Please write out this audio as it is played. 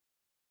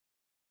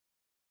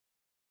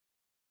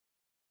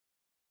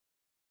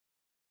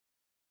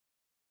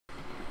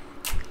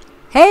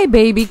Hey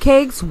baby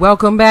cakes,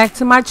 welcome back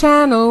to my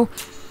channel.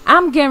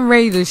 I'm getting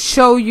ready to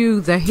show you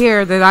the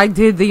hair that I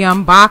did the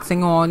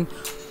unboxing on.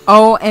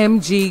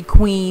 OMG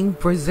Queen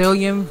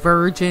Brazilian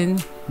Virgin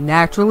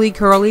Naturally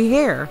Curly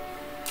Hair.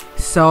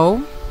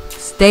 So,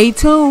 stay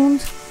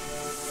tuned.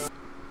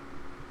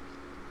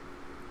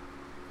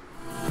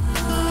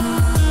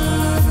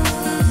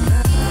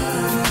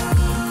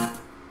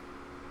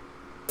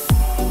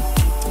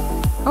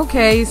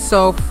 Okay,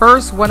 so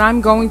first what I'm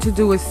going to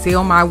do is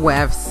seal my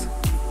wefts.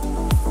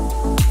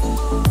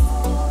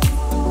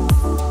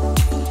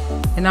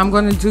 And I'm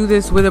going to do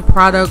this with a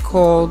product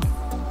called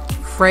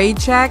Fray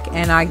Check,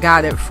 and I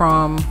got it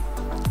from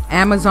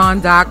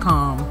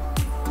Amazon.com.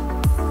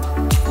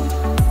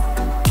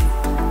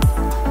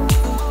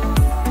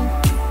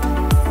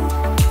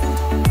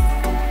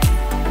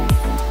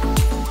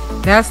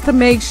 That's to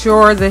make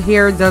sure the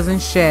hair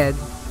doesn't shed.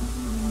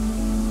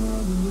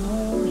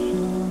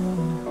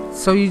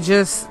 So you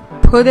just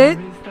put it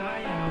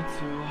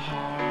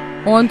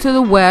onto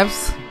the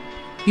wefts.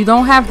 You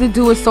don't have to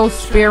do it so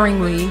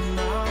sparingly.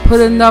 Put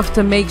enough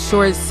to make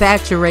sure it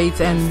saturates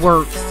and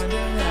works.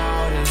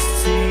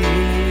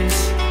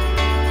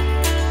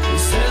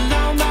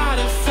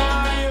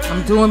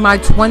 I'm doing my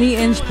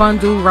 20-inch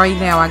bundle right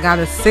now. I got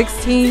a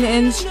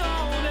 16-inch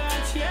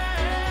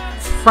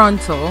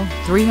frontal,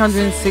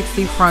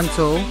 360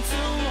 frontal,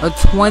 a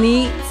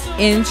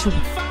 20-inch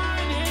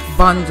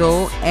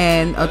bundle,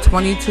 and a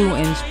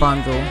 22-inch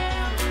bundle.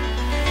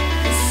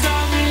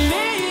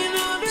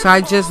 So I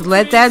just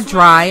let that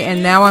dry,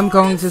 and now I'm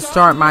going to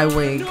start my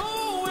wig.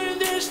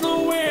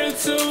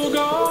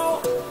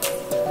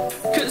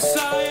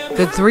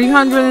 The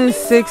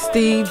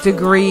 360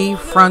 degree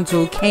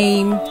frontal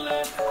came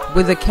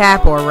with a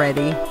cap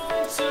already.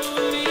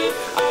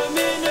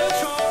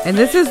 And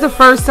this is the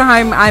first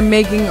time I'm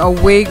making a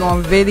wig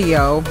on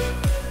video,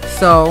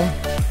 so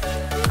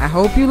I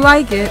hope you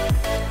like it.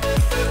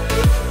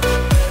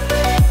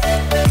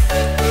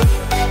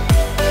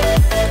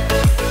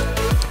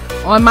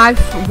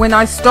 When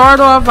I start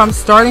off, I'm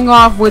starting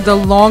off with the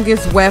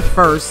longest weft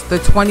first, the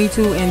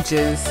 22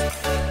 inches.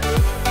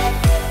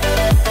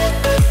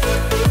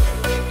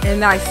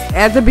 And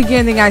at the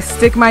beginning, I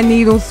stick my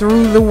needle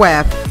through the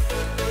weft.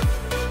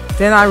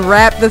 Then I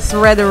wrap the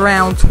thread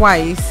around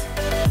twice.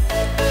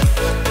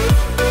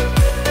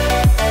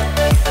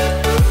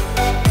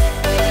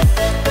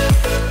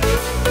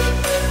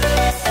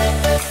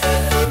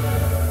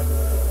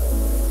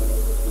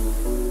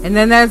 And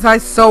then as I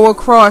sew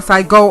across,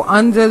 I go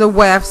under the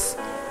wefts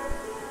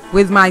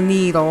with my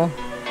needle.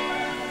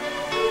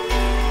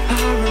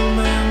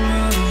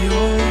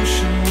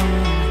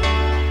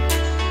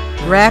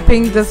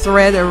 Wrapping the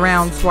thread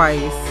around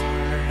twice.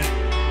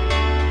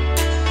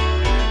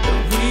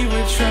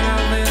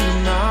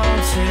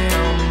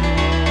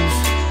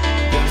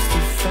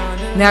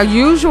 Now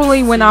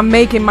usually when I'm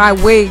making my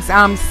wigs,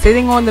 I'm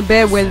sitting on the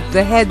bed with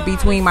the head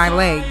between my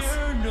legs.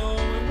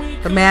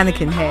 The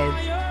mannequin head.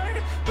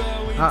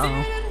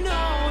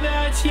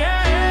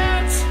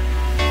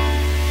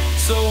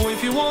 So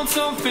if you want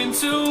something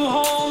to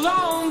hold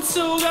on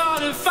to,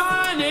 gotta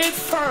find it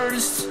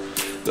first.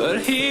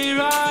 But here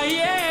I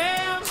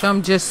am. So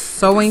I'm just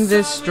sewing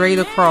this straight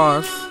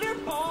across,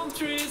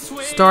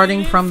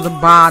 starting from the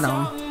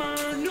bottom,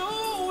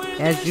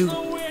 as you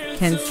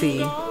can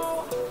see.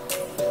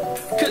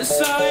 'Cause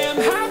I am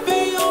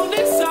happy on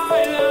this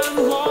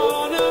island,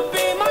 wanna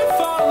be my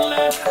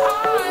fatherland. I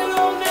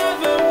don't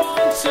ever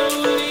want to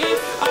leave.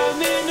 I'm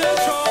in a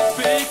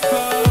tropic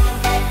club.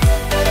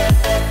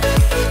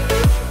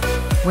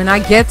 When I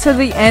get to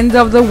the end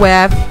of the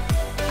weft,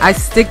 I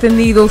stick the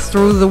needle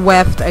through the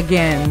weft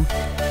again.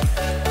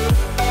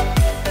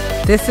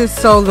 This is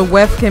so the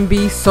weft can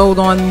be sewed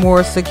on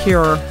more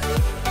secure.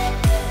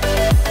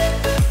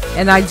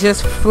 And I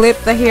just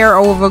flip the hair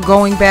over,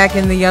 going back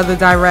in the other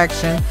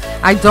direction.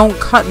 I don't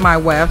cut my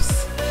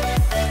wefts.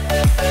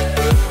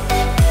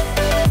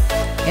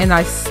 And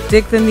I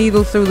stick the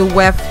needle through the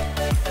weft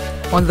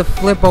on the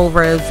flip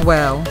over as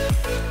well.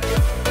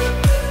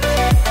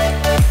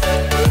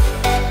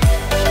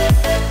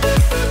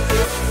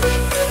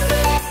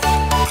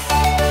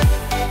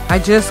 I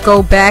just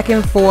go back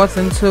and forth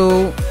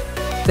until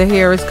the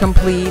hair is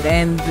complete,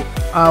 and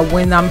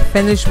when I'm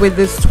finished with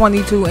this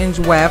 22-inch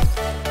weft,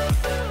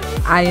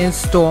 I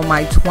install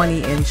my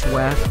 20-inch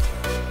weft,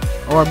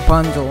 or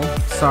bundle,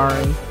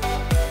 sorry.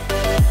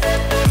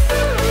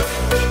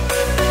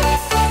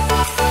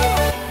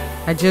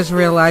 I just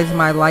realized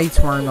my lights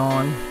weren't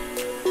on.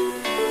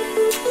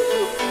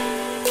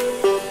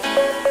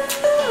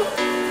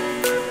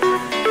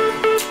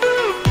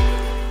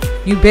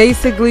 You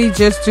basically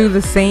just do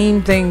the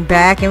same thing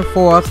back and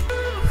forth,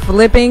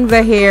 flipping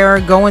the hair,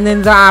 going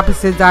in the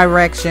opposite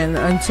direction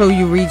until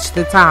you reach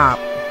the top.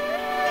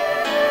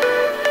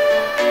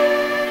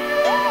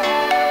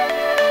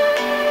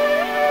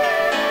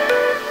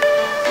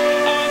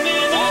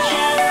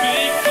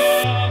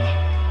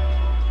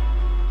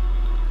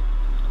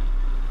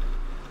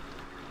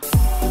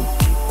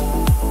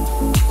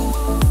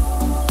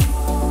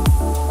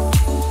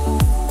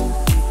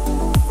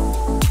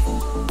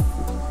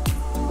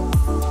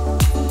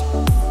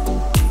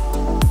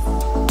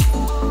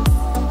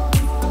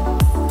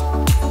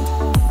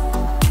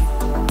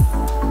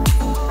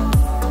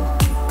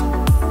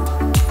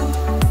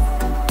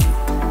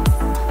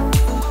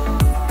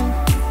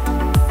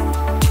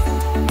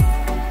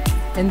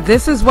 And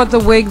this is what the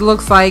wig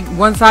looks like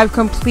once I've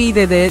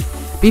completed it,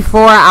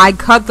 before I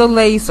cut the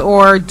lace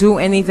or do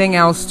anything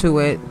else to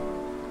it.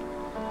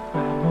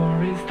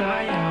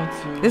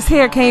 This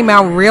hair came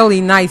out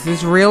really nice.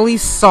 It's really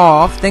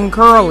soft and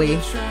curly,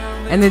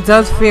 and it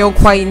does feel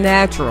quite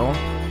natural.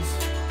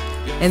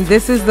 And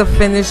this is the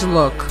finished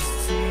look.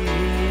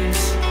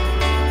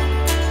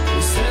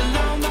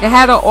 It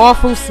had an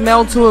awful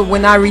smell to it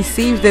when I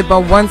received it,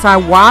 but once I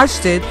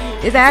washed it,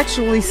 it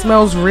actually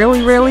smells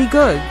really, really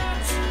good.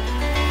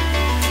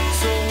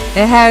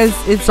 It has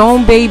its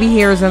own baby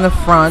hairs in the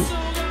front,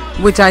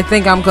 which I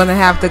think I'm going to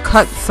have to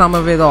cut some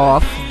of it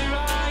off.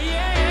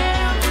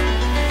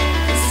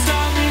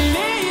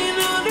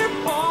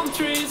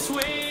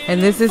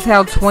 And this is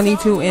how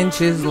 22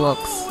 inches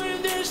looks.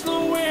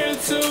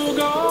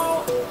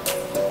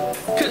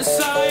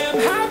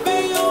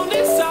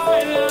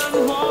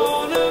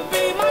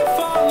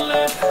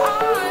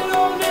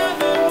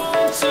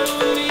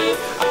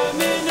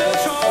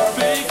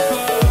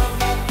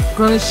 I'm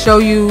going to show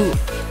you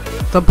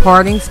the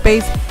parting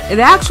space. It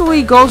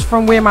actually goes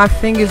from where my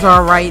fingers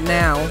are right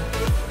now,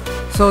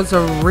 so it's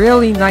a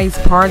really nice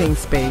parting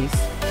space.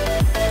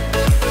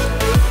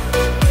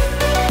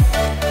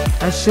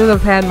 I should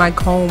have had my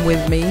comb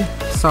with me,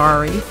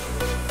 sorry.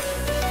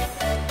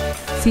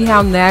 See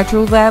how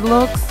natural that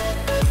looks?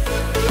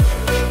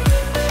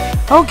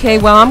 Okay,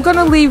 well, I'm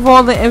gonna leave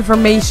all the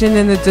information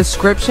in the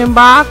description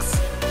box,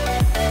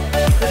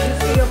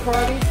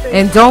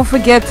 and don't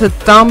forget to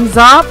thumbs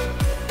up.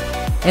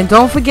 And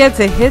don't forget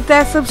to hit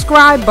that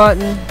subscribe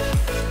button.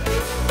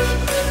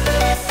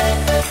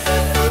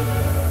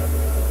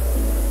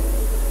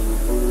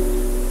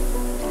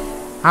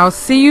 I'll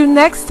see you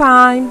next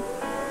time.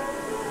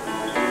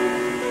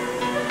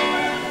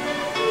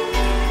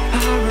 I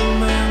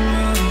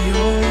remember the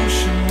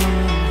ocean,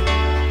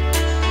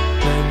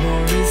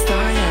 memories that